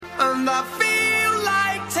And I feel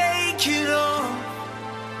like taking on.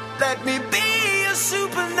 Let me be a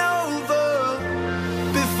supernova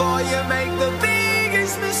before you make the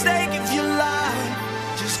biggest mistake of your life.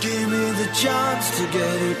 Just give me the chance to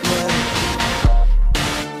get it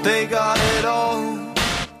right. They got it all.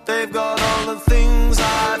 They've got all the things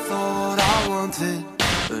I thought I wanted,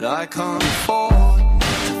 but I can't afford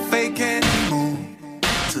to fake anymore.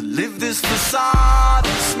 To live this facade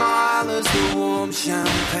and smile as the warm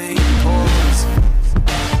champagne pours.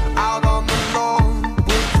 Out on the lawn,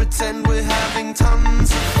 we'll pretend we're having tons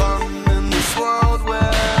of fun in this world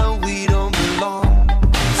where we don't belong.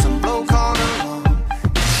 Some bloke on her own,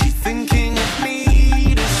 is she thinking of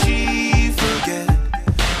me? Does she forget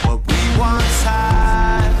what we once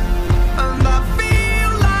had? And I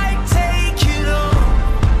feel like taking on.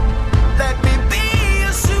 Let me be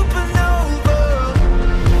a supernova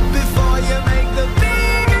before you make the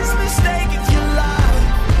biggest mistake of your life.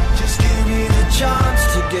 Just give me the chance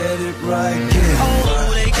to get it right.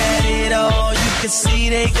 Oh, they got it all. You can see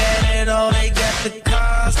they got it all. They got the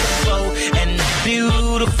cars, the boat, and the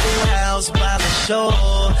beautiful house by the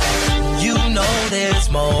shore. You know there's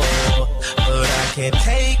more, but I can't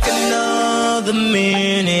take another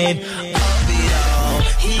minute of it all.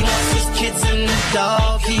 He wants his kids and the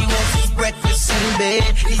dog. He wants his breakfast in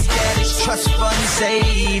bed. He's got his trust fund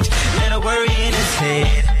saved. Let a worry in his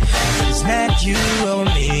head. But it's not you or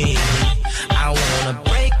me. I wanna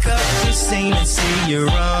break up this scene and see you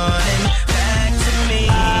running back to me.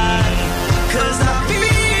 'Cause I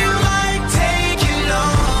feel like taking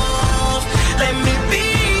off. Let me be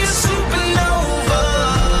a supernova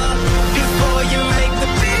before you make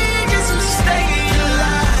the biggest mistake of your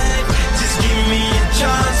life. Just give me a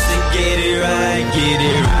chance to get it right, get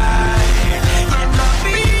it right. And I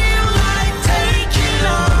feel like taking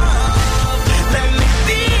off. Let me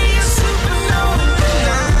be a supernova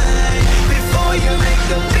tonight before you make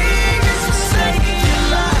the biggest mistake of your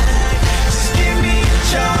life. Just give me a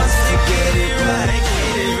chance to get it right,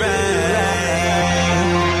 get it right.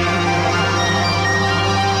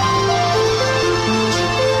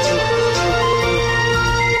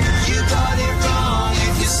 You got it wrong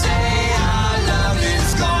if you say our love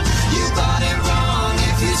is gone. You got it wrong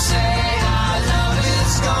if you say our love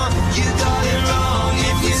is gone. You got it wrong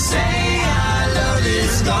if you say our love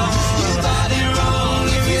is gone. You got it wrong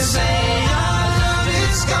if you say our love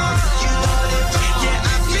is gone. You got it wrong. Yeah,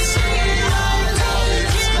 I feel our love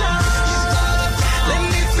is gone. Let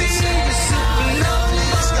me be the supernova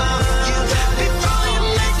is gone. You got it before you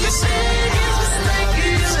make your mistake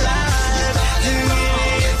of your life. You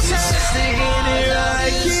need it just to get it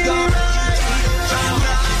right. It's gone.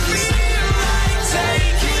 I feel like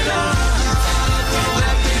taking off.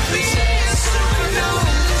 Let me be a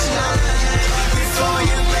supernova tonight before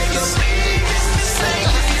you make the biggest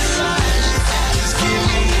mistake of your life. Just give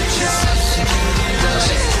me a chance to get it right.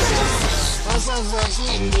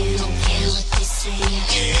 And you don't care what they say.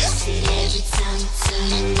 See every time you turn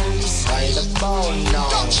around, you say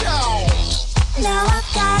now I've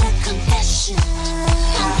got a confession.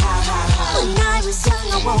 When I was young,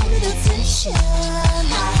 I wanted attention.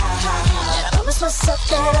 I promised myself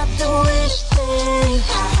that I'd do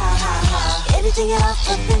anything at all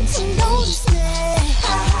for them to notice me.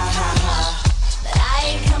 But I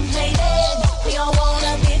ain't complaining. We all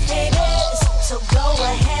wanna be famous, so go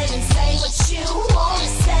ahead and say what you wanna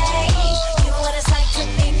say. You know what it's like to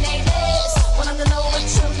be nameless. Want 'em to know what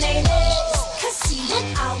your name is. 'Cause see, when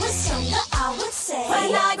I was younger, I would say,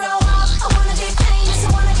 when I grow up, I wanna be famous. I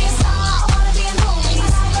wanna be a star. I wanna be in movies.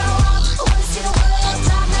 When I grow up, I wanna see the world,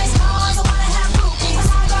 drive nice cars. I wanna have groupies.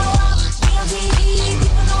 When I grow up, be on TV,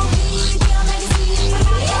 people know me, be on magazines. When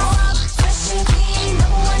I grow up, fresh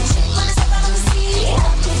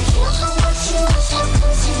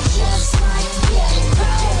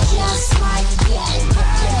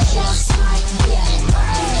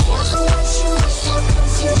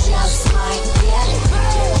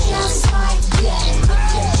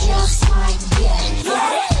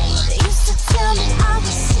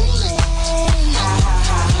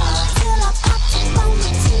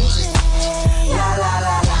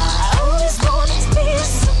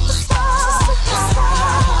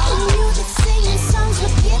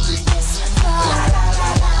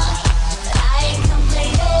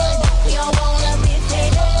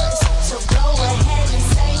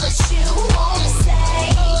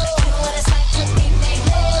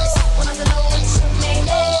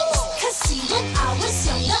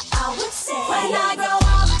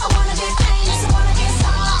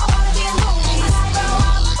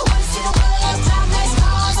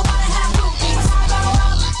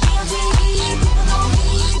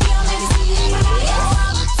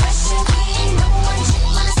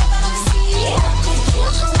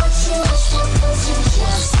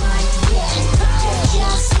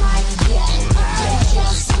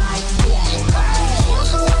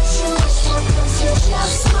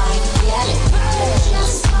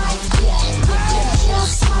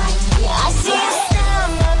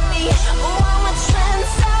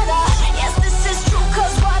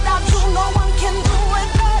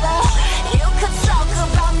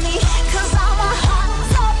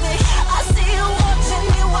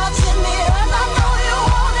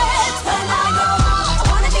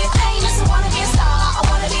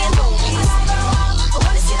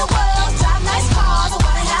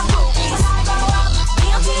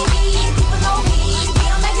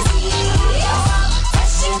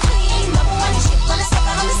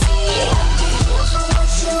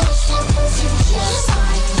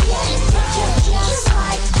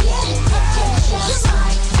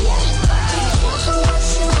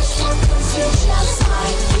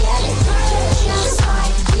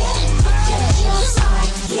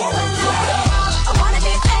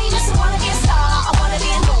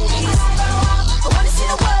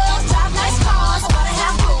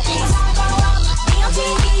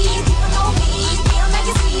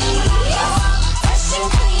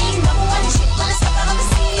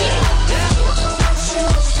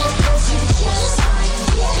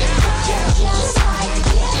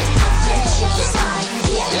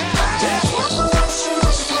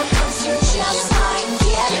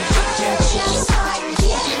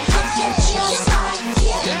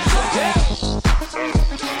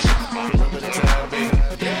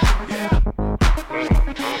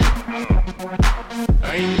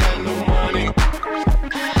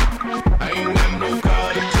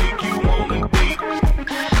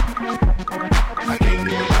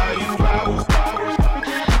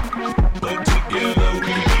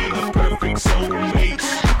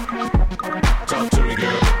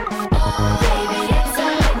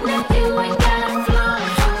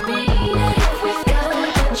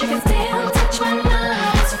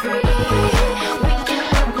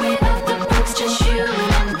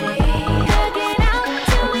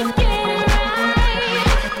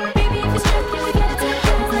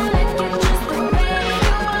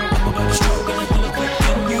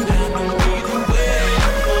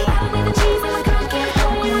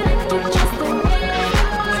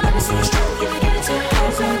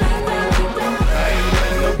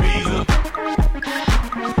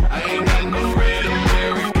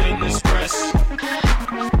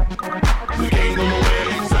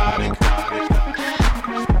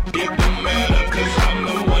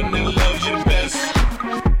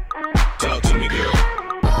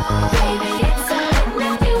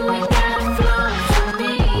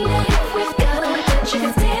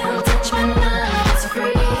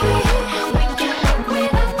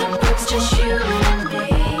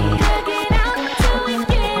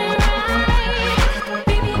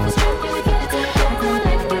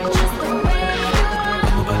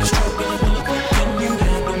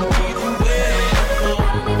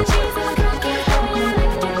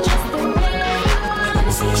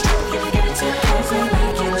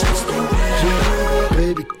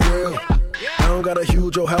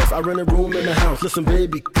build your house, I rent a room in the house. Listen,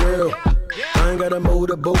 baby girl, I ain't got a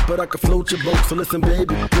motorboat, but I can float your boat. So listen,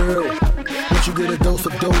 baby girl, once you get a dose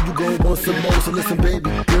of dough, you gon' want some more. So listen, baby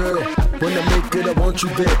girl, when I make it, I want you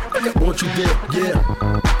there. I want you there,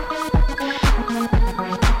 yeah.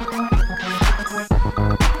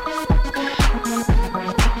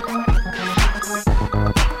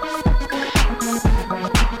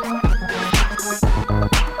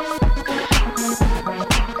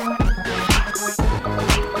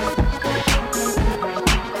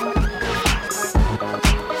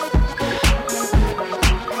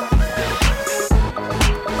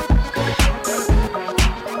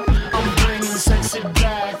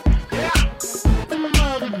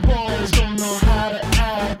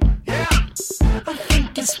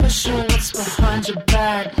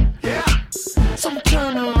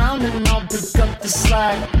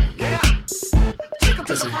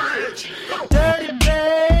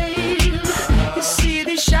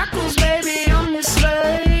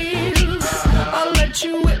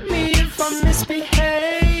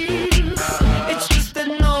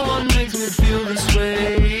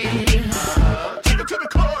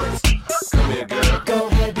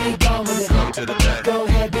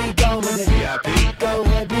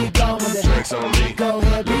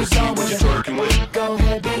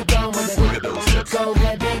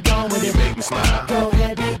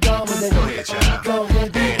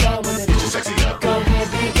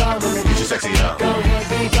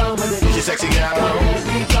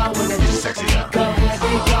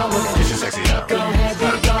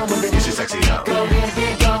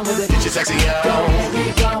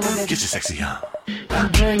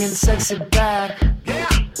 I'm bringing sexy back. Yeah.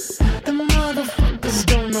 The motherfuckers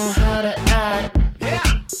don't know how to act. Yeah.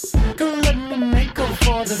 Don't let me make up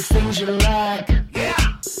for the things you lack. Yeah.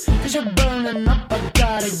 Cause you're burning up, I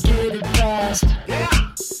gotta get it fast.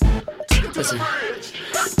 Yeah. Listen.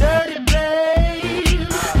 Dirty babe,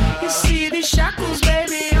 you see these shackles,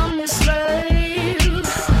 baby, I'm your slave.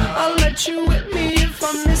 I'll let you whip me if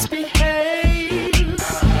I misbehave.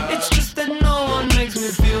 It's just that no one makes me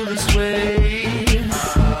feel this way.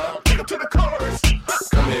 Take up to the chorus.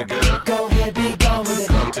 Come here, girl. Go ahead, be gone with it.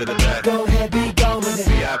 Come to the back. Go ahead, be gone with it.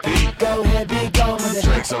 VIP. Go ahead, be gone with it.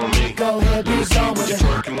 Drinks on me. Go ahead, be gone with what it. you're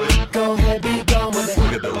twerking with. Go ahead, be gone with it.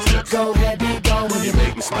 Look at those hips. Go ahead, be gone with You it.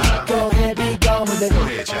 make me smile. Go ahead, be gone with it. Go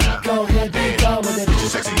ahead, child. Go ahead, be gone with it. Get your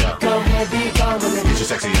sexy up. Go ahead, be gone with it. Get your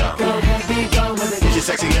sexy up. Go ahead, be gone with it. Get your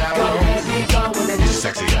sexy up. Go ahead, be gone with it. Get your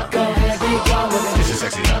sexy up. Go ahead, be gone with it. Get your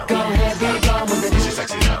sexy up. Go ahead, be gone with it. Get your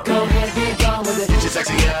sexy up. Go ahead, be gone with it. Get your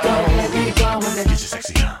sexy up. Go ahead, be gone with it. Get your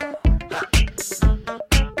sexy up.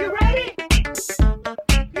 You ready?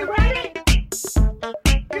 You ready?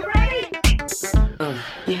 You ready?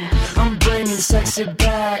 Yeah. I'm bringing sexy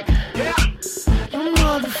back. Yeah. You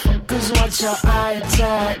motherfuckers, watch your eye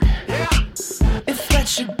attack. Yeah. If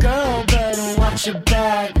that's your girl, better watch your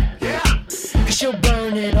back. Yeah. Cause she'll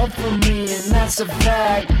burn it up for me, and that's a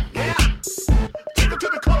fact. Yeah. Take up to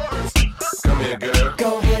the chorus. Come here, girl.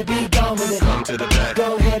 Go ahead, be gone with it. Come to the back.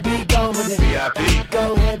 Go ahead, be gone with it. VIP.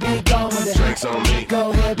 Go ahead, be gone with it. Drinks on me.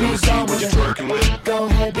 Go ahead, be gone what with you're it. twerking with. Go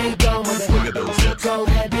ahead, be gone with it. Look at those hips. Go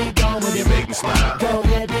ahead, be gone with You it. make me smile. Go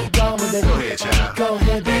ahead, be gone with it. Go ahead, child. Go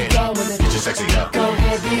ahead, be gone with it. Get your sexy up. Go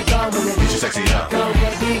ahead, be gone with it. Get your sexy up. Go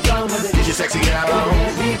ahead, be gone with it. Get your sexy up. Go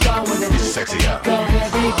ahead, be gone with it. Get your sexy up. Go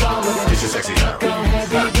ahead, be gone with it. Get your sexy up. Go ahead,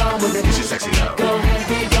 be gone with it. Get your sexy up. Go ahead,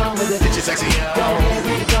 be gone with it. Get your sexy up. Go ahead,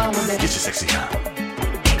 be gone with it. Get your sexy up.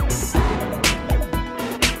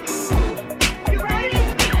 You ready?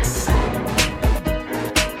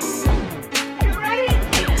 You ready?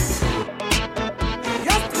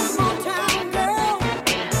 Just a small town girl,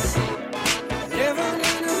 living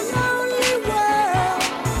in a lonely world.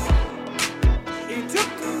 She took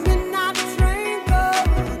the midnight train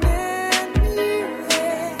going anywhere.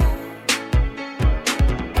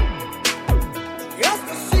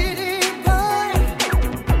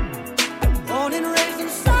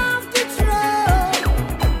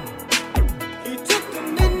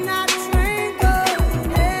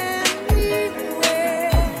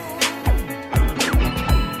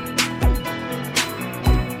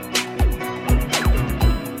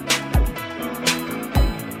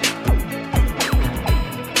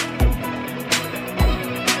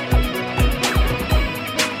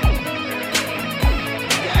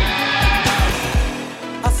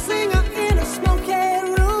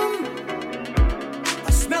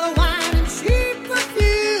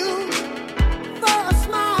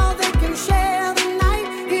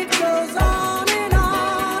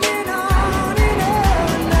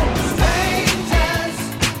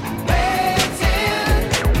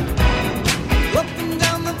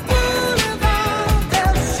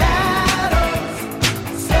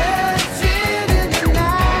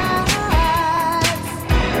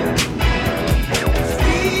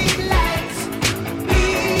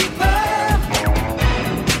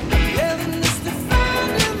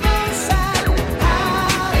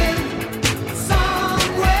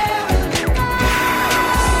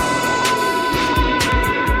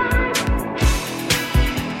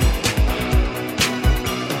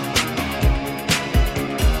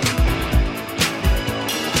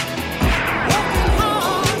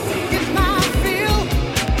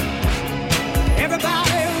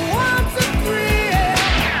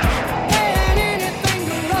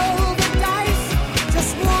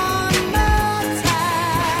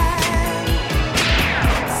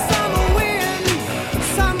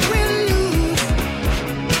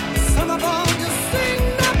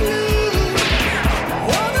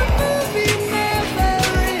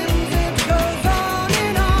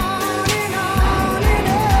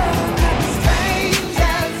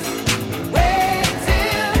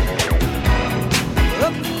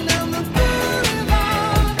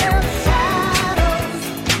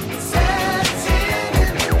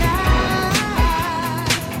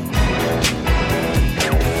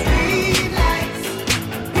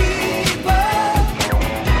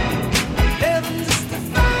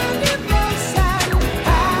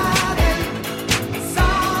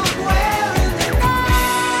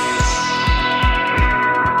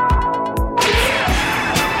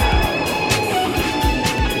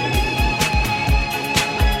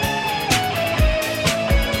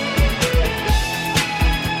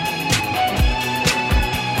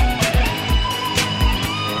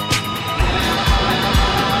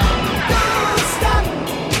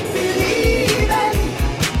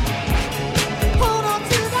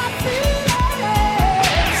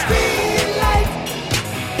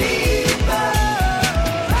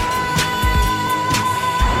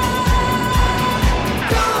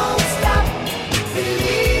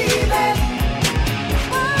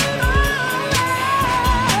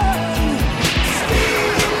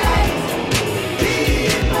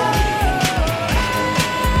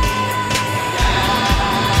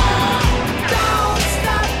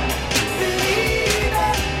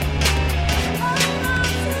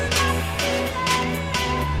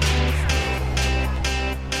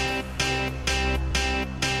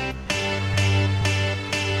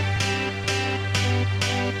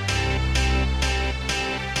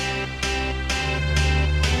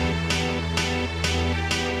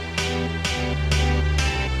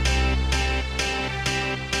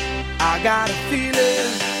 I got a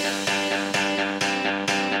feeling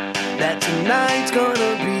that tonight's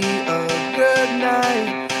gonna be a good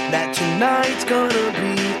night. That tonight's gonna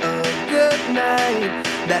be a good night.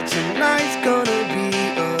 That tonight's gonna be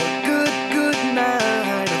a good, good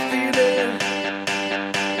night. A feeling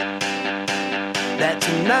that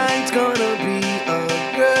tonight's gonna be a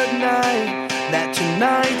good night. That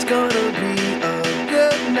tonight's gonna be a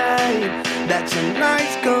good night. That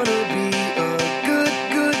tonight's gonna be a good,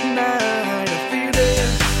 good night. A feeling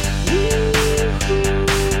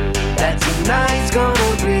that tonight's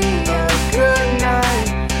gonna be a good night.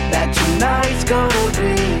 That tonight's gonna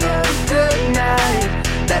be a good night.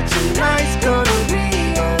 That tonight's gonna be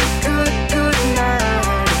a good, good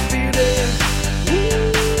night. A feeling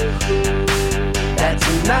that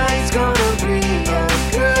tonight's gonna be a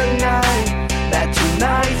good night. That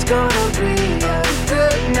tonight's gonna be a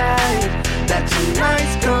good night. That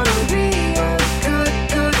tonight's gonna be a good,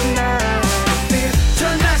 good night.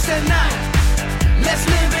 Tonight's the night. Let's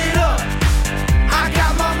live it up. I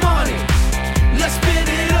got my money. Let's spin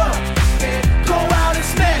it up. Go out and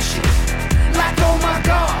smash it. Like oh my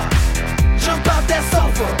God. Jump out that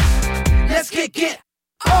sofa. Let's get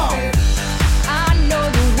off. I know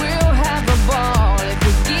that we'll have a ball if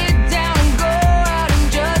we get down and go out and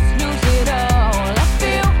just lose it all. I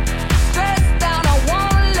feel stressed out, I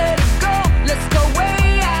wanna let it go. Let's go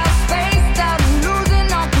way out, spaced out and losing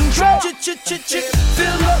all control.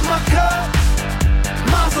 Fill up my cup,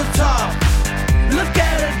 Mazel tov. Look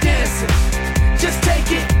at her dancing, just take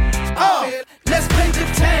it off. Let's paint the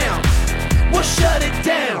town, we'll shut it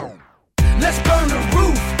down. Let's burn the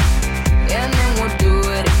roof, And then we'll do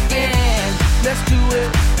it again. let's do it,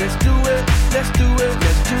 let's do it, let's do it,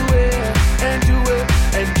 let's do it, and do it,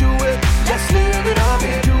 and do it. Let's live it up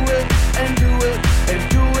and do it, and do it, and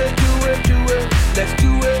do it, do it, do it. Let's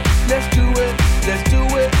do it, let's do it, let's do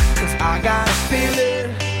it. Cause I got a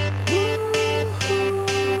feeling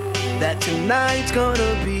that tonight's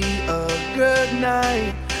gonna be a good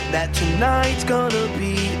night. That tonight's gonna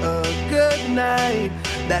be a good night.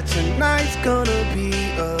 That tonight's gonna be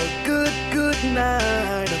a good, good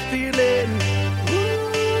night. A feeling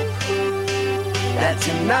that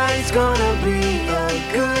tonight's gonna be a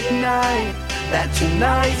good night. That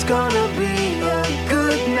tonight's gonna be a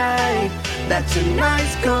good night. That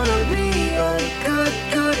tonight's gonna be a good,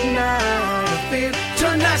 good night. I feel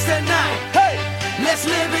tonight's the night. Hey, let's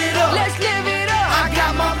live it up. Let's live it up. I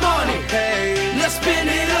got my money. Hey, let's spin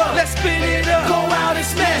it up. Let's spin it up. Go out and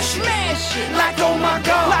smash it. Smash it. Like oh my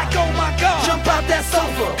God. Like oh my God. Jump out that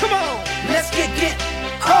sofa. Come on. Let's get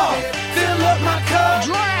off. Fill up my cup.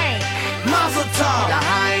 Drink. Mazel tov.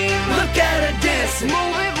 L'chaim. Look at her dancing.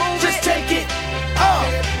 Move it, move Just it. take it off.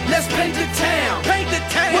 Let's paint the town. Paint the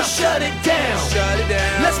town. We'll shut it down. Shut it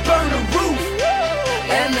down. Let's burn the roof.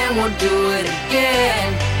 And then we'll do it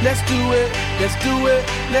again. Let's do it. Let's do it.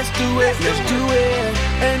 Let's do it. Let's do it.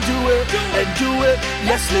 And do it. And do it.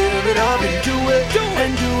 Let's live it up and do it.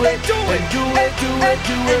 And do it. And do it. Do it.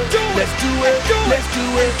 Do it. Let's do it. Let's do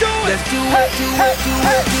it. Let's do it. Do it. Do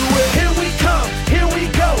it. Do it. Here we come. Here we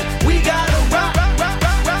go. We gotta rock.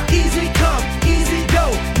 Easy come. Easy go.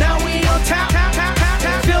 Now we on top.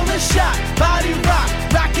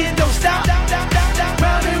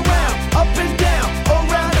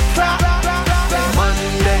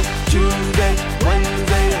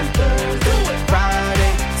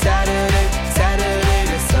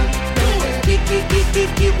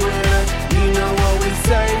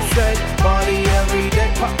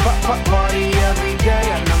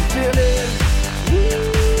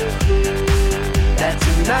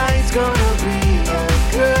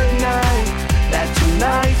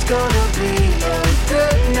 gonna be a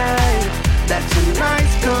good night. That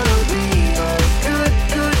tonight's gonna be a good,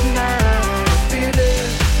 good night. Feel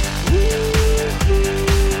it.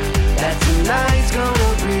 That tonight's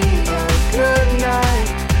gonna be a good night.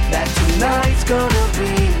 That tonight's gonna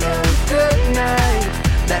be a good night.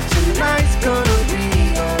 That tonight's gonna be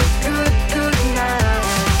a good, good night.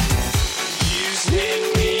 You spin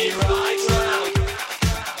me right round.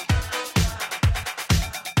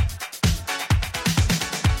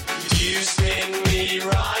 You spin me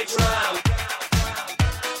right round.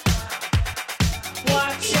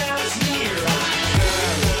 Watch out, here I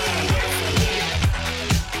come.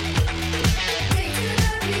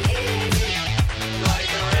 Like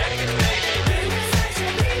a record, baby. Right round, round, round.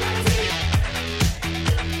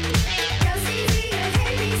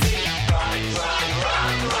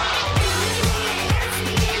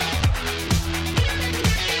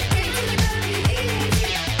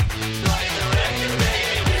 Like a record,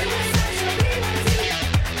 baby.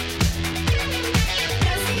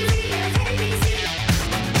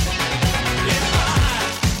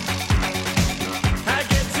 I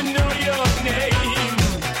get to know your name.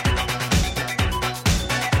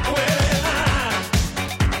 Well,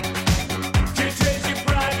 to trace your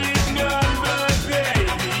private number,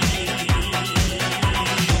 baby.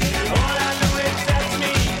 All I know is that's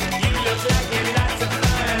me. You look like you like to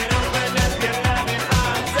fly. Open up your loving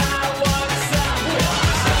arms. I want some.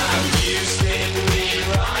 You spin me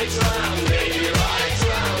right round, baby, right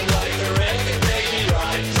round. Like a record, baby,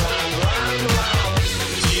 right round, round, round.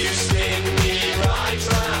 You spin me right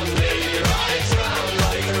round, baby, right round.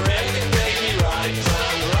 Like a record, baby, right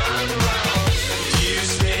round, round, round. You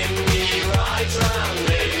spin me right round,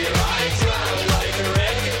 baby, right round. Like a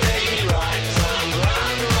record, baby, right round,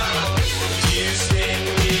 round, round. You spin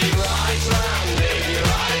me right round, baby,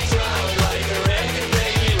 right round. Like a record,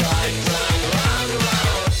 baby, right round, round,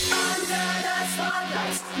 round. Under the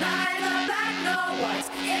spotlights, neither black nor white,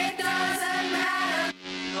 it doesn't matter.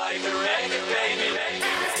 Like a record, baby.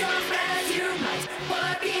 As your friends you might,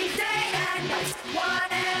 working day and night,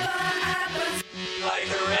 whatever happens. Like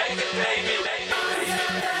a record, baby. Under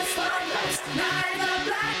the spotlights, neither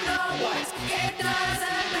black nor white, it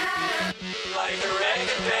doesn't matter. Like a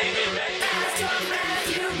record, baby. As your friends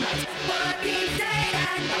you might, working day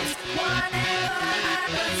and night, whatever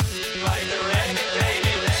happens. Like a record,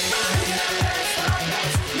 baby. Under the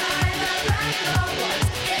spotlights, neither black nor white,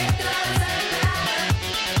 it doesn't matter.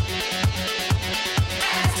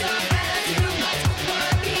 As your friends you might,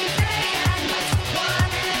 working day and night,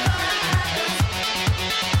 whatever happens.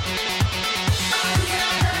 Under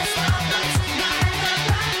the spotlights, neither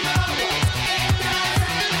black nor white, it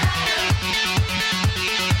doesn't matter.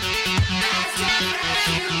 As your friends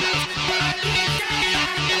you might, working day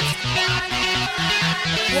and night, whatever happens.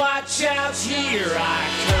 Watch out, here I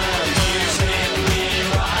come. You spin me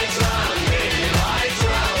right round, baby, right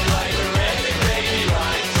round. Like a record, baby,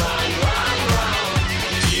 right round, round, round.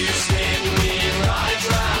 You spin me right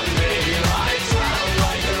round, baby, right round.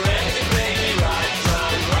 Like a record, baby, right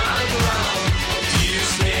round, round, round. You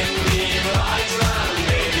spin me right round,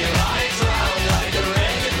 baby, right round. Like a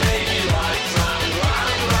record, baby, right round,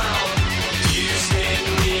 round, round. You spin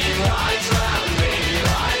me right round, baby,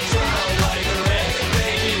 right round. Like a record,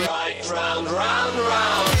 baby, right round, round,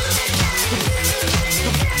 round.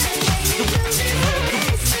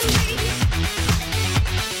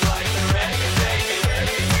 Like a record, baby.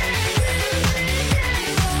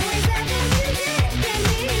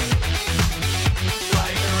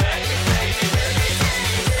 Like a record, baby. Like a record, baby.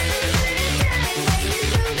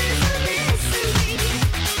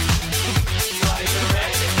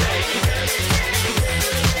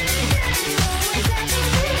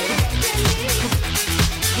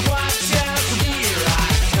 Watch out, here I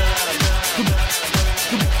come.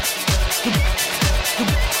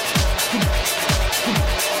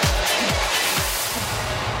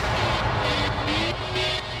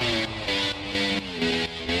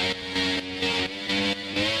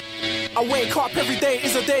 I wake up every day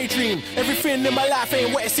is a daydream. Everything in my life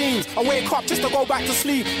ain't what it seems. I wake up just to go back to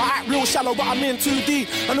sleep. I act real shallow, but I'm in too deep.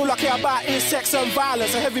 And all I care about is sex and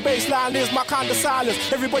violence. A heavy bass line is my kind of silence.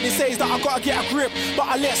 Everybody says that I gotta get a grip, but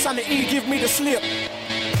I let sanity give me the slip.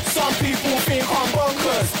 Some people think I'm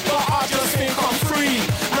bonkers, but I just think I'm free.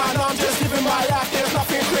 Man, I'm just living my life, there's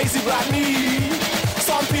nothing crazy about me.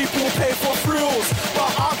 Some people pay for thrills,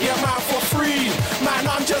 but I get mine for free. Man,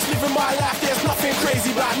 I'm just living my life, there's nothing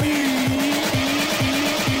crazy about me.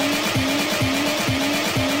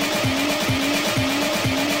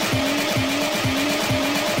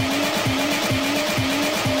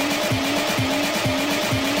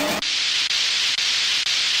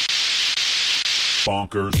 Bonk.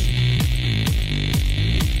 Bonkers.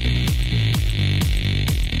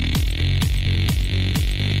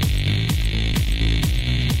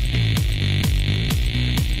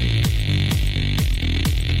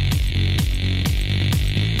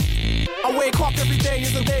 I wake up every day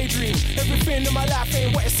is a daydream. Everything in my life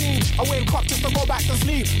ain't what it seems. I wake up just to go back to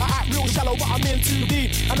sleep. I act real shallow, but I'm in too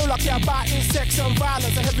deep. I know I care about is sex and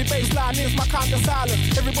violence. A heavy baseline is my kind of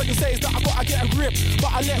silence. Everybody says that I gotta get a grip,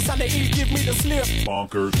 but I let sanity give me the slip.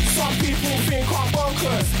 Bonkers. Some people think I'm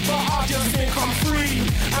bonkers, but I just think I'm free.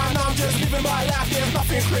 And I'm just living my life, there's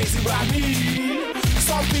nothing crazy about me.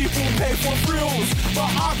 Some people pay for thrills, but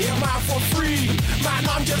I get mine for free. Man,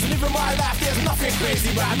 I'm just living my life, there's nothing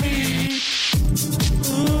crazy about me.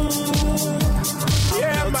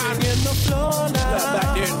 Yeah, man, in the floor now.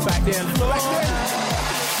 Back then.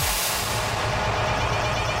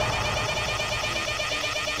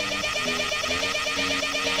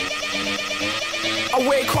 I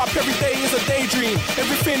wake up every day is a daydream.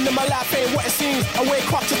 Everything in my life ain't what it seems. I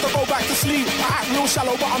wake up just to go back to sleep. I act real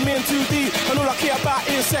shallow, but I'm in too deep. And all I care about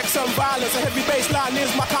is sex and violence. A heavy baseline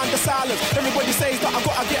is my kind of silence. Everybody says that I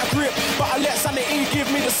gotta get a grip, but I let sanity give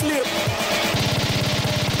me the slip.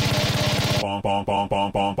 Bonk, bonk, bonk,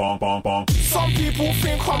 bonk, bonk, bonk, bonk, bonk. Some people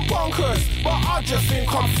think I'm bonkers, but I just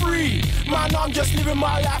think I'm free. Man, I'm just living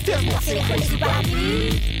my life, there's nothing crazy about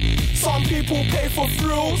me. Some people pay for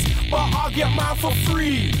thrills, but I get mine for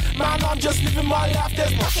free. Man, I'm just living my life,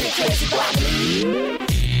 there's nothing crazy about me.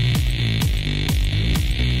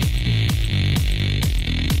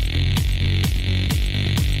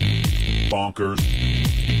 Bonkers.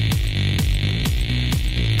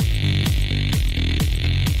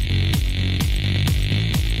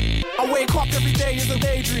 I wake up every day is a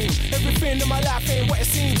daydream. Everything in my life ain't what it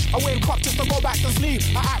seems. I wake up just to go back to sleep.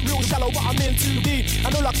 I act real shallow, but I'm in too deep.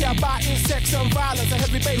 And all I care about is sex and violence. A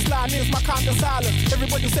heavy baseline is my kind of silence.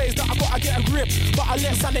 Everybody says that I gotta get a grip, but I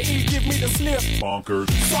let sanity give me the slip. Bonkers.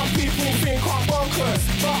 Some people think I'm bonkers,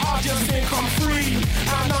 but I just think I'm free.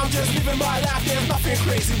 And I'm just living my life, there's nothing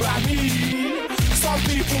crazy about me. Some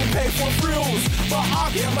people pay for thrills, but I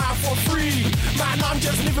get mine for free. Man, I'm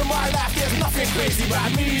just living my life, there's nothing crazy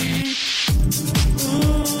about me.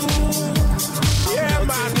 Yeah,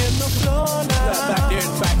 man, in the floor now. Back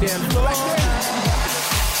then.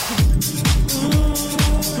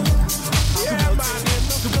 Yeah, man, in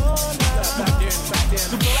the floor now. Back then.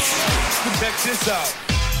 Check this out.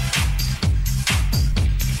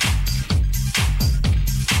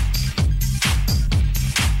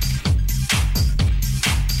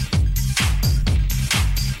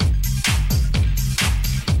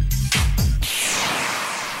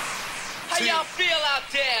 How y'all feel out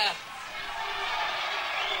there?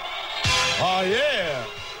 Oh, yeah.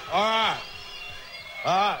 All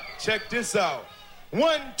right. Check this out.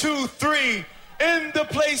 1, 2, 3. In the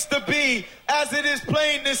place to be, as it is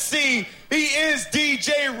plain to see. He is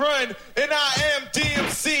DJ Run, and I am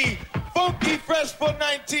DMC. Funky Fresh for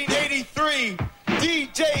 1983.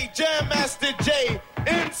 DJ Jam Master J.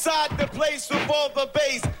 Inside the place with all the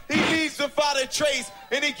bass. He leaves without a trace.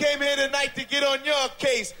 And he came here tonight to get on your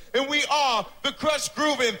case. And we are the crush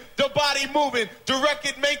grooving, the body moving, the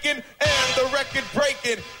record making, and the record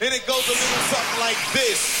breaking. And it goes a little something like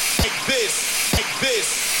this, like this, like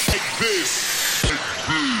this, like this, like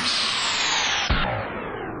this.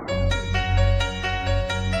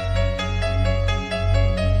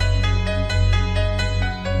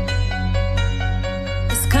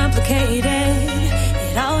 It's complicated,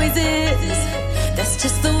 it always is. That's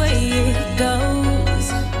just the way it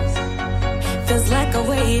goes. Feels like I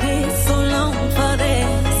waited so long for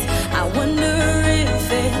this. I wonder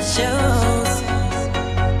if it shows.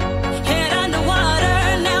 Head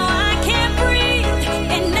underwater, now I can't breathe.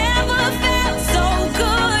 It never felt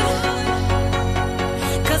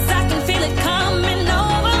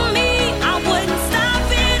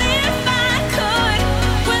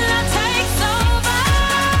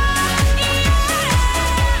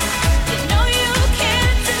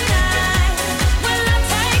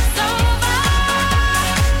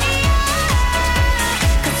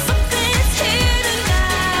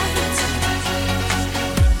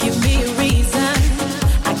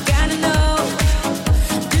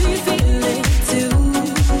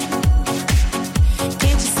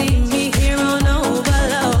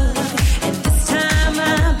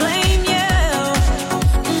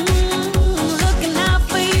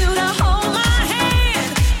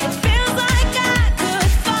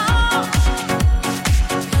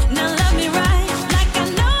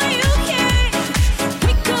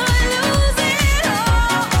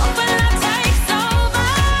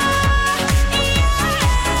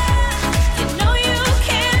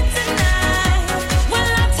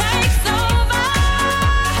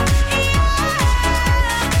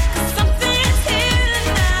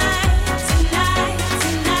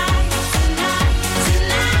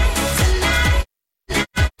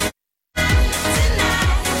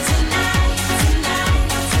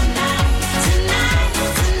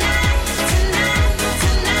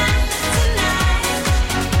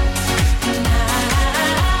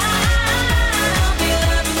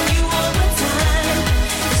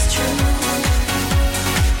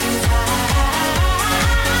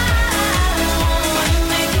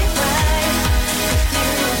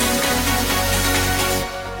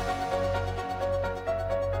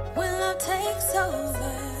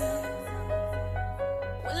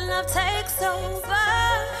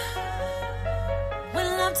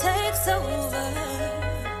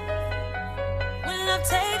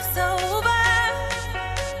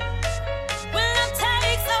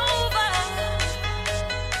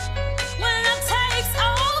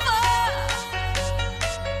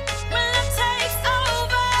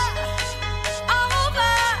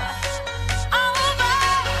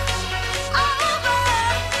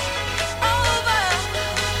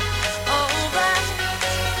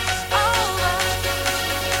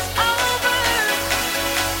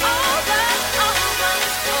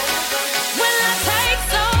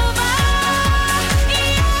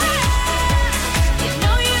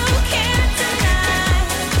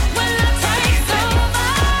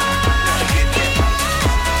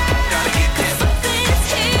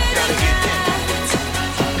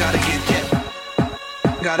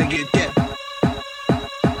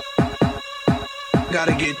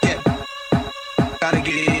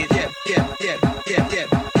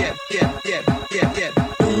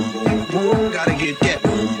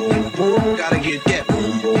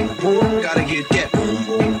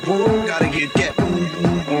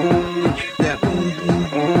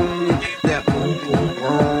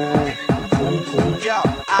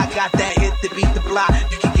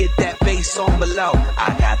block. You can get that bass on below. I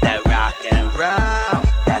got that rock and roll,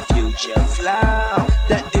 that future flow,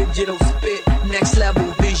 that digital spit, next level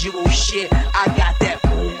visual shit. I got that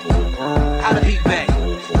boom boom boom. How the beat bang?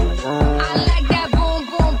 I like that boom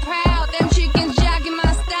boom proud. Them chickens jogging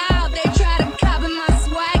my style. They try to copy my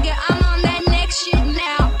swagger. I'm on that next shit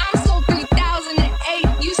now. I'm sold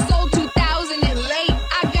 3008. You sold 2000 and late.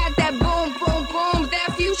 I got that boom boom boom. That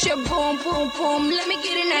future boom boom boom. Let me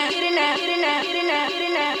get it now. Get it now. Get it now. Get it now. Get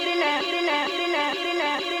it now. Get it now. Get it now. Get it now. Get it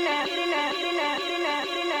now. Get it now. Get it now. Get it now. Get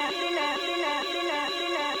it now. Get it now. Get it now. Get it now. Get it now. Get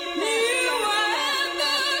it now. You are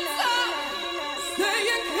the top.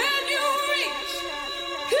 Saying, can you reach?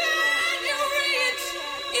 Can you reach?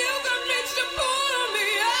 You can reach to pull me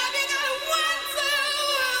up. You gotta want to.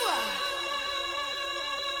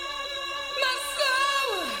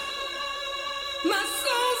 My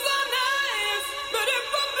soul's so nice, but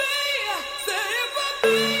if I be, say if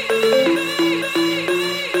I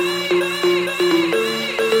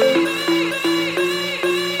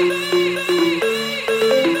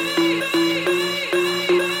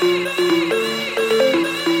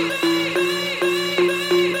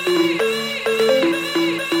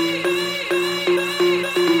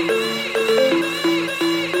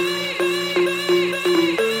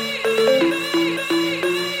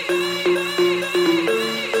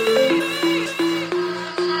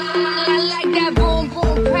I like that boom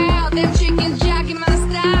boom proud. Them chickens jogging my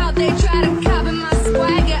style. They try to copy my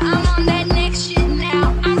swagger. I'm on that next shit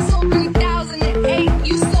now. I'm sold 3008.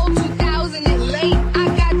 You sold 2000 and late. I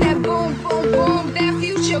got that boom boom boom. That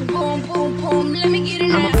future boom boom boom. Let me get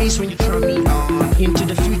it I'm now. a beast when you turn me on. Into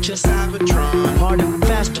the future, Cybertron. Harder,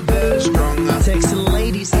 faster, better, stronger. Sexy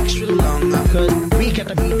ladies, extra longer. Cause we got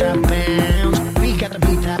to beat that bounce. We got to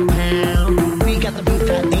beat that pound. We got to beat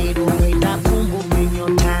that 808. That boom boom in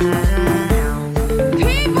your town.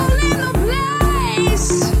 People in the place.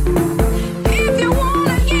 If you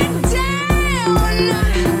wanna get down,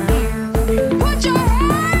 put your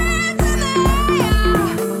hands in the air.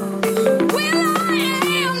 Will I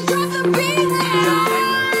am, drop the beat now.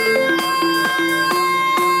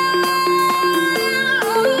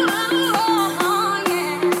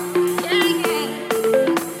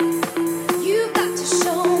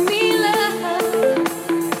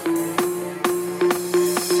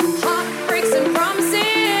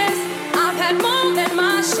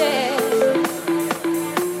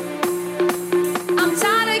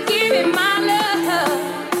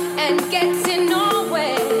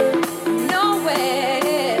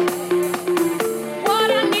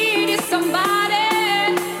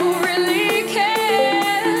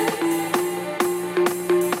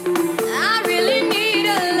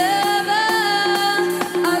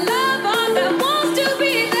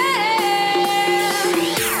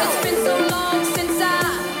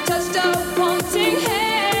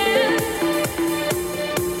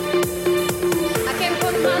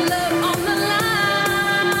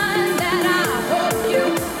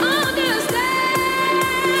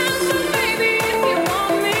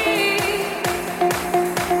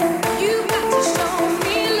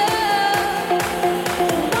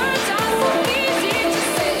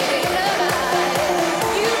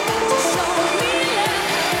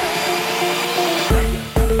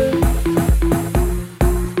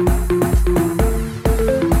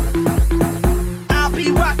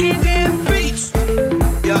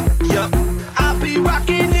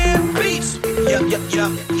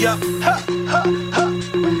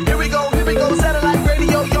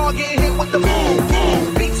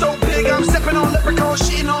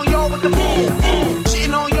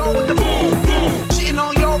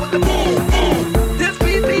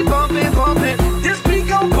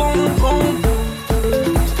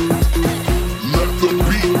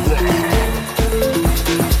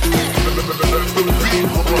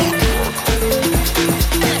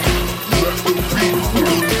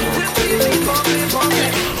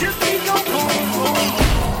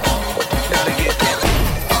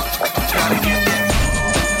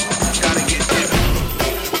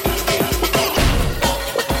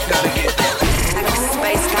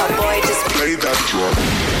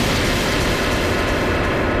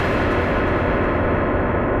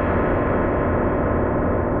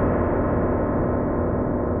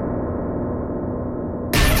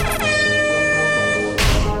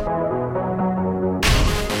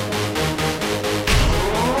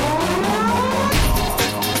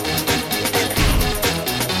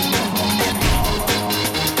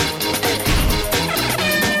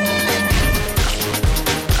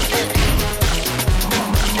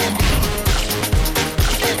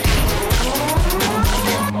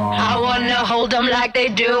 like they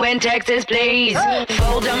do in Texas, please.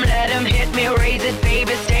 Fold them, let them hit me, raise it,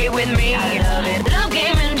 baby, stay with me. I love it. Love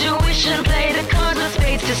game, intuition, play the cards with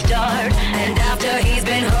spades to start. And after he's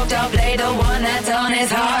been hooked, I'll play the one that's on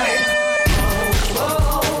his heart.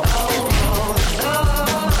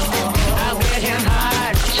 I'll get him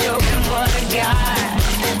hard, show him what I got.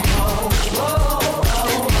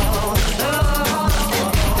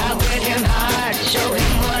 I'll get him hard, show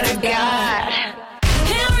him what I got.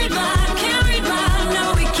 Can't read mine, no,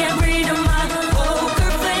 we can't read my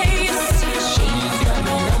poker face. She's got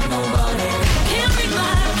me like nobody. Can't read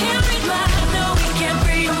mine, no, we can't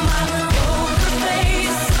read my poker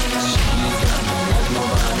face. She's got me like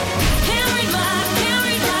nobody. Can't read mine,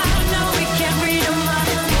 no, we can't read my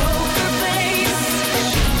poker face.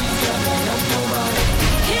 She's got me like nobody.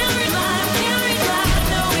 Can't read mine,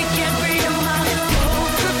 no, we can't read my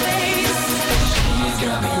poker face. She's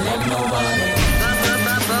got me like nobody.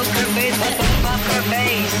 Poker face, poker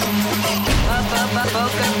face.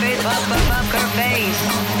 Poker face, poker face.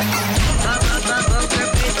 Poker face,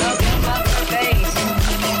 poker face.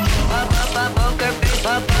 Poker face,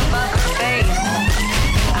 poker face.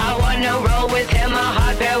 I wanna roll with him, a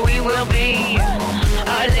hot pair we will be.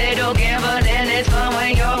 A little gambling is fun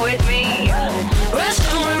when you're with me.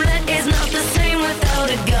 Russian roulette is not the same without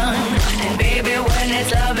a gun. And baby, when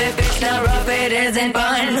it's love, if it's not rough, it isn't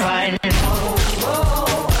fun.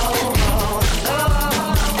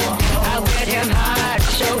 I'll get him hard,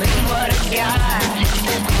 show him what I got.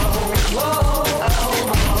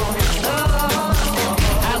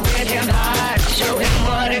 I'll get him hard, show him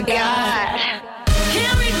what I got.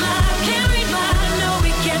 Can't read mine, no,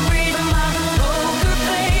 we can't read my poker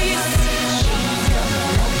face. She's got me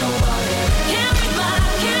like nobody. Can't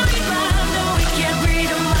read mine, no, we can't read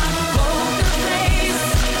my poker face.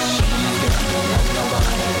 She's got me like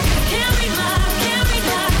nobody. Can't read mine,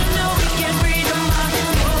 no, we can't read my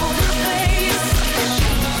poker face.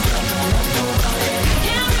 She's got me like nobody.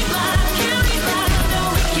 Can't read mine, no,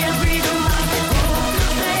 we can't read my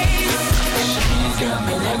poker face. She's got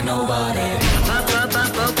me like nobody.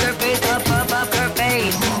 Poker face, poker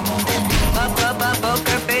face. Poker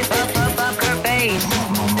face, poker face.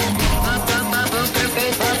 Poker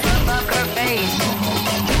face, poker face.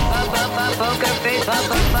 Poker face,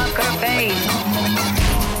 poker face.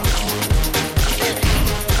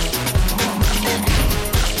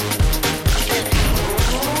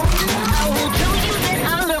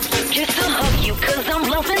 Just to hug you, cause I'm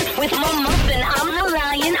bluffing with my muffin. I'm the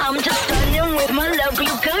lion, I'm just stunning with my love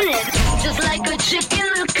you gunning. Just like a chick in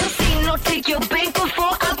the casino, take your bank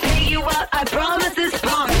before I pay you out. I promise this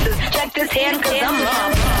promises. Check this hand, cause I'm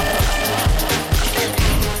wrong.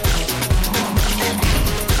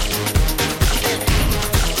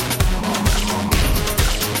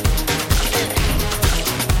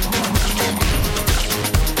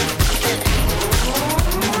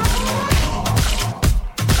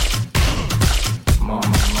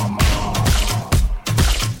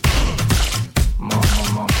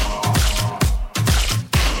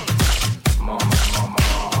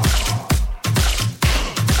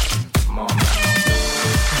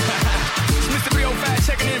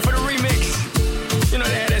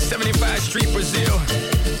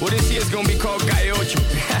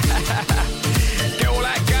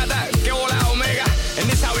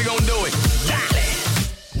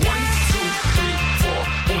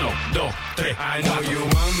 I know you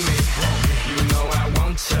want me, you know I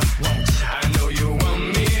want you. I know you want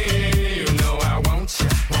me, you know I want you.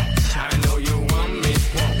 I know you want me,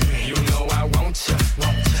 you know I want you.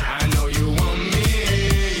 I know you want me,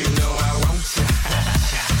 you know I want you.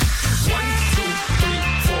 1, 2, 3,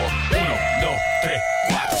 4, 1, 2, 3,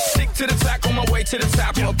 4. Stick to the track on my way to the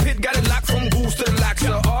top. A pit got it locked from goose to the locks.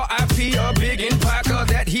 R.I.P. a big in Parker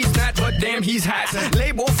that he's not, but damn he's hot.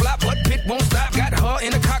 Label flop, but Pit won't stop. Got her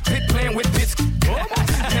in the cockpit playing with bits.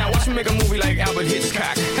 Now watch me make a movie like Albert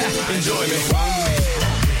Hitchcock. Enjoy me.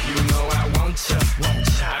 You know I want you.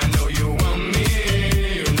 I know you want me.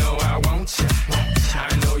 You know I want you.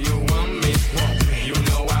 I know you want me. You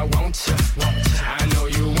know I want you. I know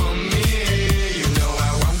you want me. You know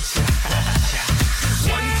I want you.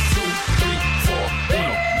 1, 2, 3, 4.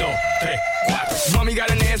 1, 2, 3, 4. Mommy got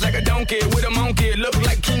an ass like a donkey with a monkey. Look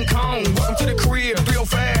like King Kong. Welcome to the crib.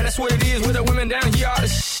 305. That's what it is with the women down here. All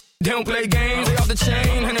the they don't play games, they off the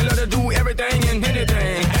chain, and they love to do everything and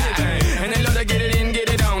anything. And they love to get it in, get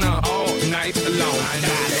it on all night long. I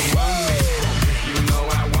know you want me, you know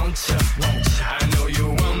I want you. I know you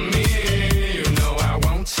want me, you know I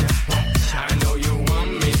want you. I know you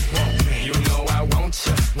want me, you know I want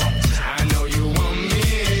you. I know you want me,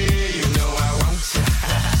 you know I want you.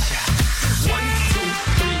 1, 2,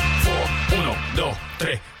 3, 4, 1, 2,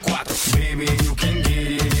 cuatro. Baby, you can get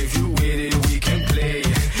it if you with it, we can play.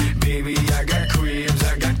 Baby, I got cribs,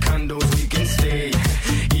 I got condos, we can stay.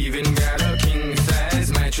 Even got a king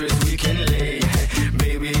size mattress we can lay.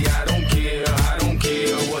 Baby, I don't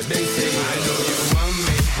care what they say. I know you want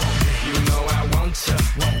me, you know I want ya.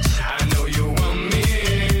 I know you want me,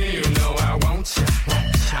 you know I want ya.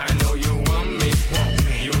 I know you want me,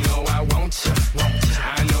 you know I want ya.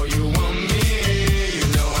 I know you want me, you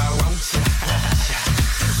know I want ya.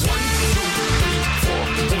 1, 2, 3, 4,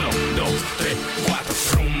 1, 2, 3, 4,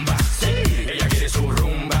 rumba. Sí, ella quiere su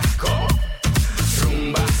rumba. ¿Cómo?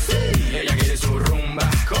 Rumba. Sí, ella quiere su rumba.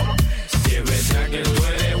 ¿Cómo? Si es verdad que tú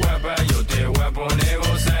eres guapa, yo te voy a poner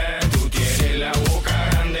gozar. Tú tienes la boca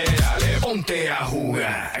grande, dale, ponte a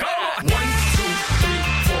jugar. 1, 2, 3,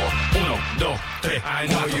 4, 1, 2, 3. I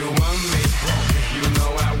know you want me, you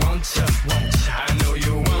know I want ya. I know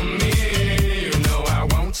you want me, you know I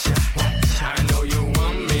want ya. I know you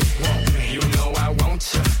want me, you know I want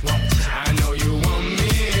ya. I know you want me,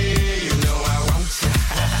 you know I want ya.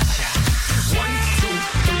 1, 2,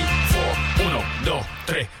 3, 4, 1, 2,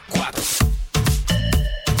 3, 4.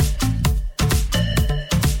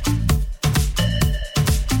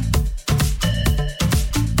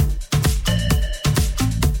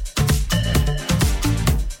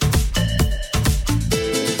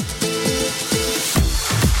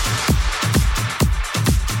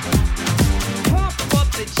 Pump up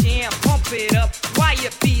the jam, pump it up while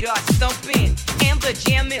your feet are stumping. And the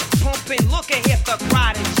jam is pumping. Look ahead, the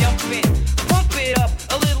crowd is jumping. Pump it up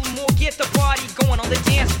a little more, get the party going on the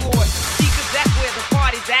dance floor. See, 'cause that's where the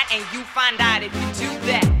party's at, and you find out if you do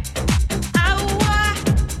that. I want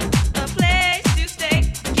a place to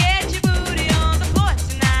stay. Get your booty on the floor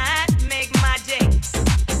tonight, make my day.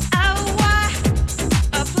 I want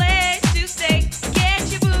a place to stay. Get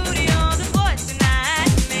your booty on the floor tonight,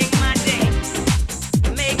 make my day.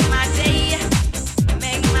 Make my day,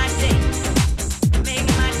 make my day, make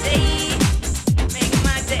my day, make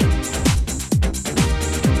my day.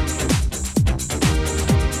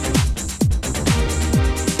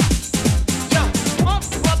 Yo, pump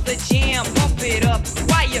up the jam, pump it up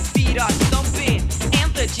while your feet are stumping.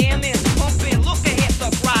 And the jam is pumping. Look ahead, the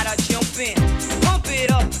crowd are jumping. Pump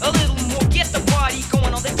it up a little more, get the party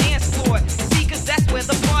going on the dance floor. See, 'cause that's where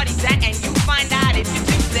the party's at, and you find out if you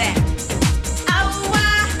do that. I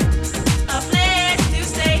want a place to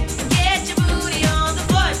stay. Get your booty on the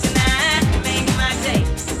floor tonight, make my day.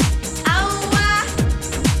 I want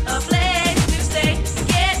a place to stay.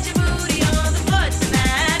 Get your booty on the floor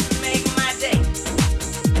tonight, make my day.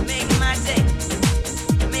 Make my day.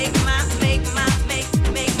 Make my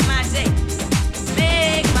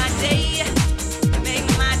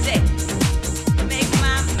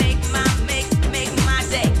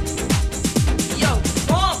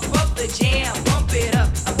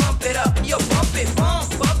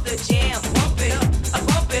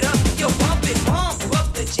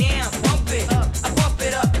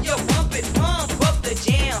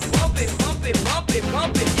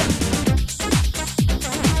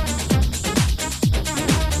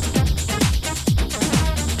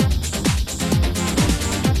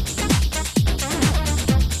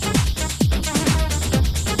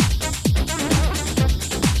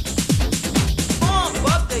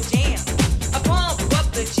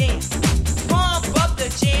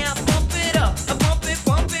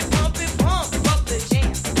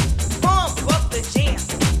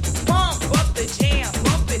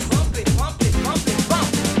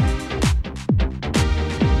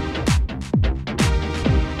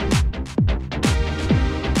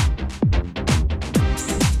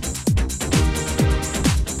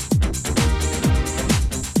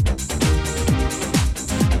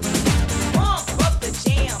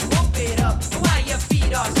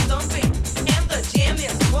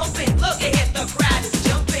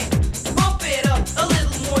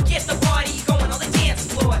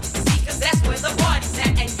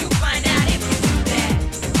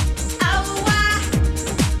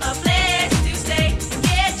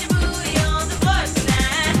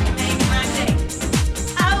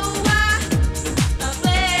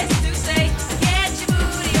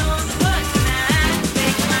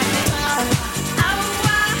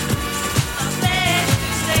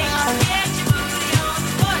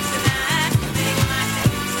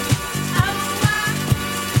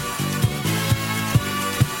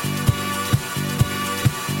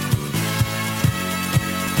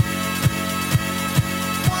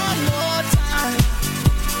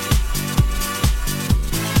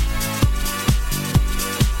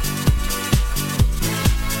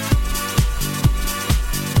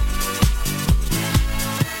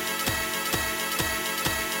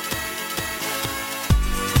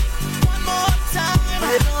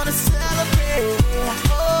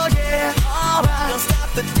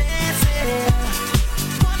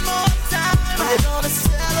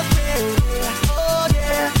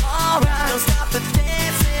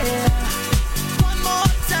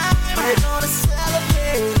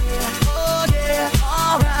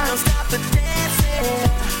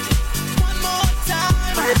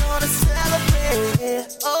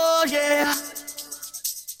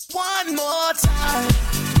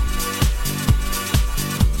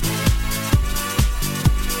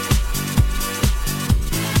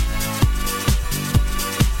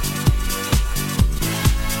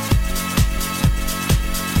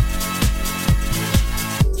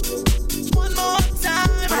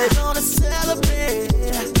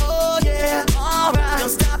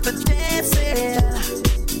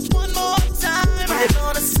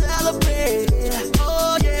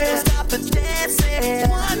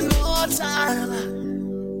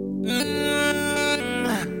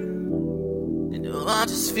I'm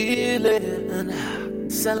just feeling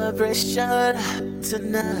celebration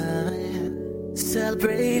tonight.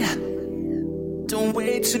 Celebrate, don't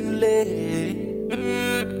wait too late.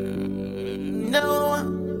 No,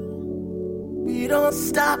 we don't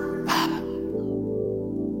stop.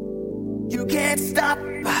 You can't stop.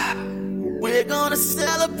 We're gonna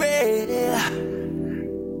celebrate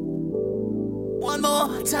one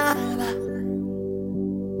more time.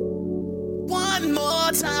 One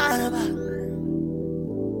more time.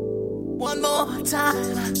 One more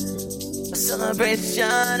time. A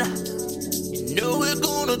celebration. You know we're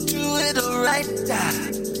gonna do it right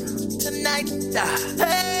tonight.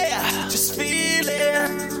 Hey, just feel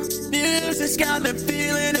it. Music's got me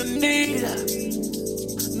feeling the need.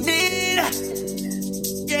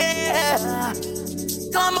 Yeah.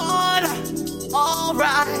 Come on. All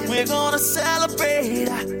right. We're gonna celebrate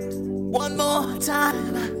one more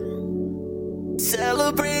time.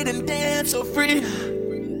 Celebrate and dance so free.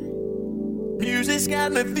 Music's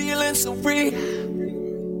got me feeling so free.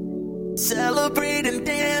 Celebrate and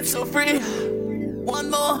dance so free.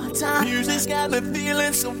 One more time. Music's got me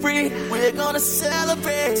feeling so free. We're gonna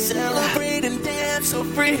celebrate. Celebrate and dance so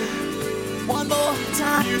free. One more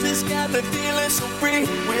time. Music's got me feeling so free.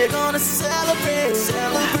 We're gonna celebrate.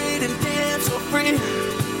 Celebrate and dance so free.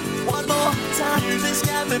 One more time. Music's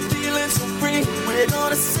got me feeling so free. We're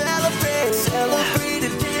gonna celebrate. Celebrate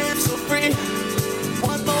and dance so free.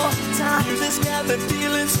 One more time. Music's got me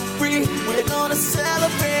feeling so free. We're gonna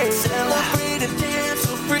celebrate. Celebrate and dance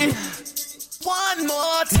so free. One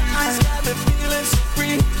more time. Music's got me feeling so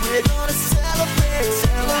free. We're gonna celebrate.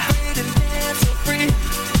 Celebrate and dance so free.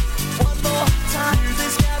 One more time.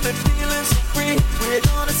 Music's got me feeling so free. We're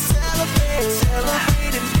gonna celebrate.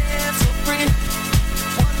 Celebrate and dance so free.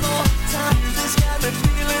 One more time. Music's got me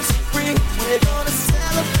feeling so free. We're gonna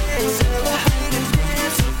celebrate. Celebrate and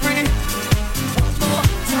dance so free. One more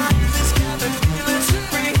time. Music's got me feeling so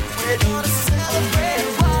free. We're gonna celebrate.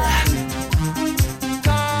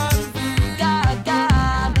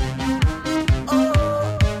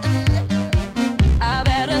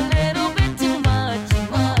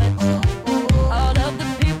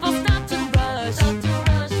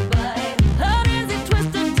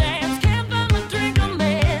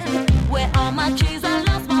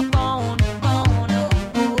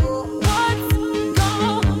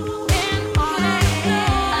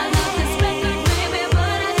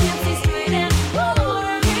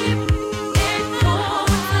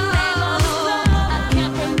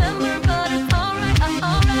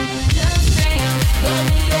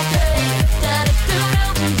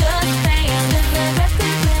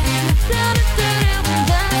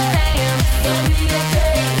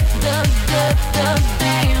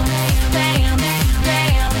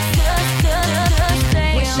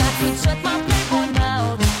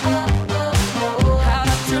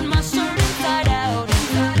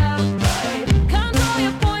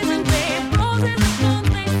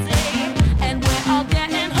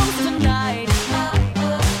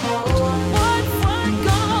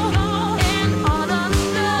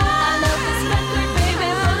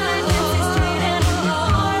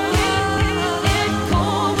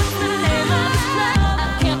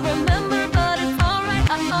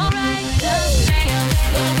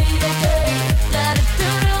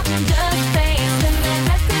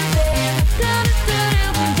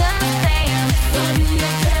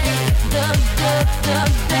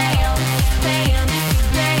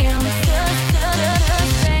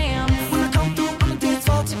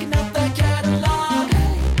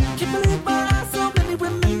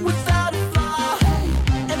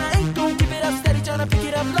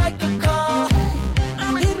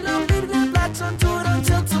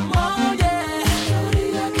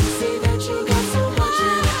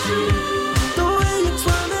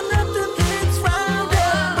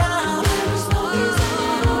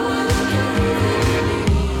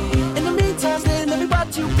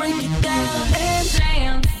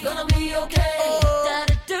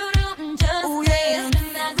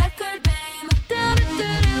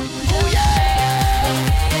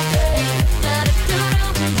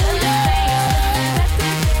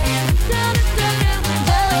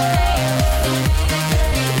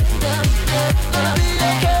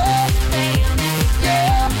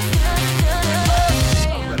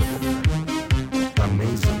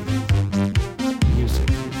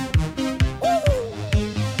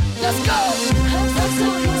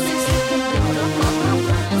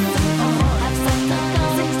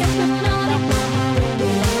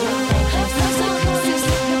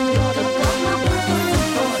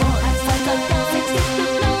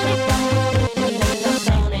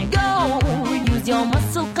 Use your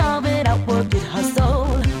muscle, carve it out, work it, hustle.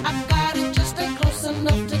 I gotta just stay close and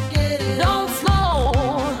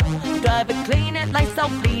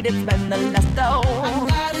need to spend the last dough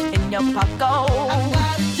in your pocket.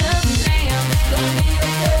 Just dance, gonna be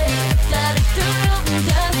okay. Gotta do,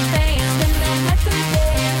 just dance, and then like a day.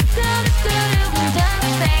 Gotta do, just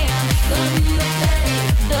dance, gonna be okay.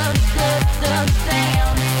 Just dance, dance, dance, just dance,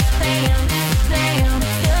 baby.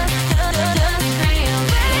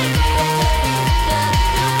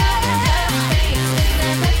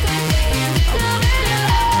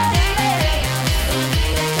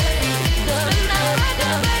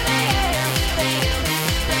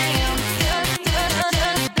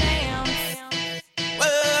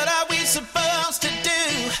 What are we supposed to do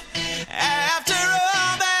after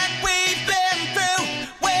all that we've been through?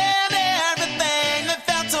 When everything that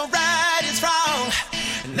felt so right is wrong.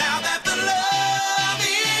 Now that the love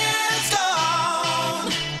is gone,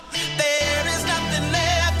 there is nothing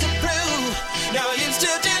left to prove. No use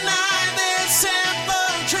to deny this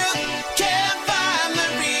simple truth. Can't find the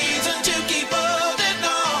reason to keep holding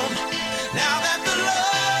on. Now that the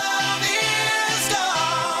love is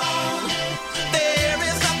gone, there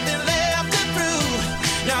is nothing left to prove.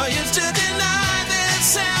 No use to deny this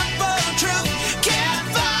simple truth. Can't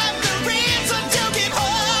find the reason to keep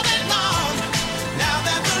holding on. Now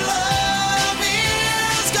that the love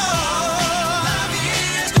is gone, love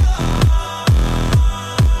is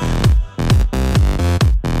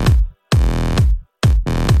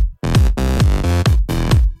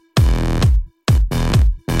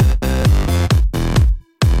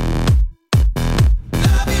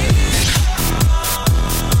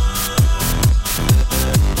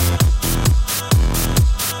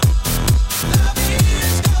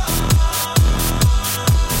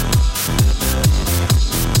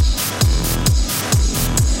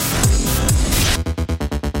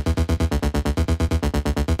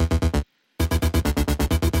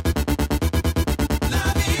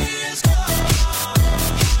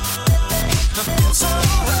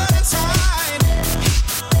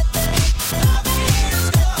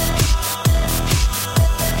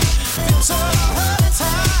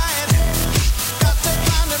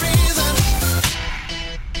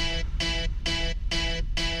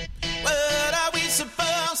What are we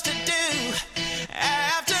supposed to do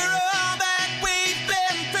after all that we've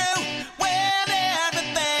been through? When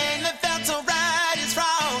everything that felt so right is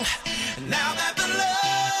wrong. Now that the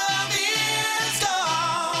love is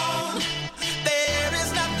gone, there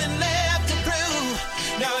is nothing left to prove.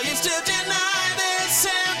 No use to deny this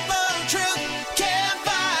simple truth. Can't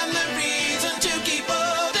find the reason to keep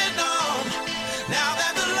holding on. Now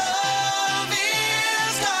that the love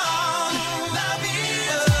is gone, love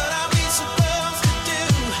is. What are we supposed to do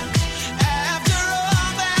after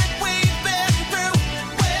all that we've been through?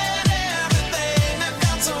 When everything that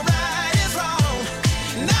felt so right is wrong.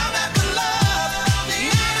 Now that the love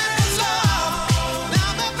is gone,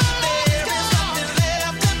 now that there is nothing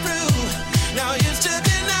left to prove. No use to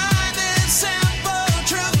deny this simple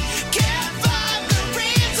truth. Can't find the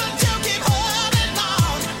reason to keep holding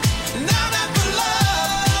on. Now that the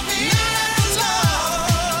love is gone.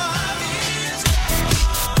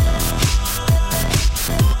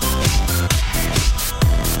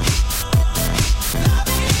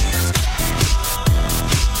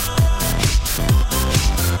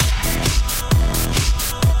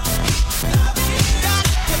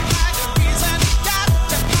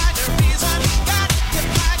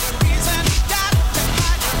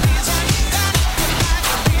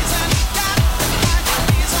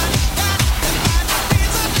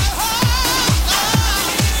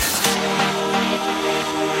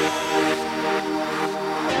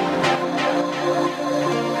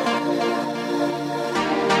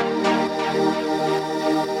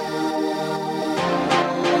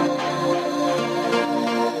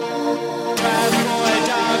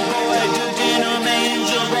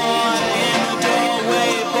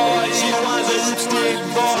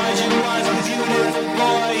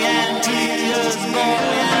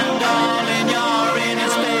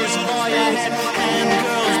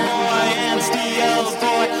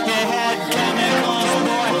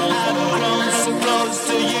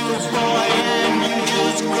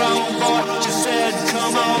 She said,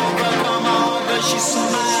 come over, she said.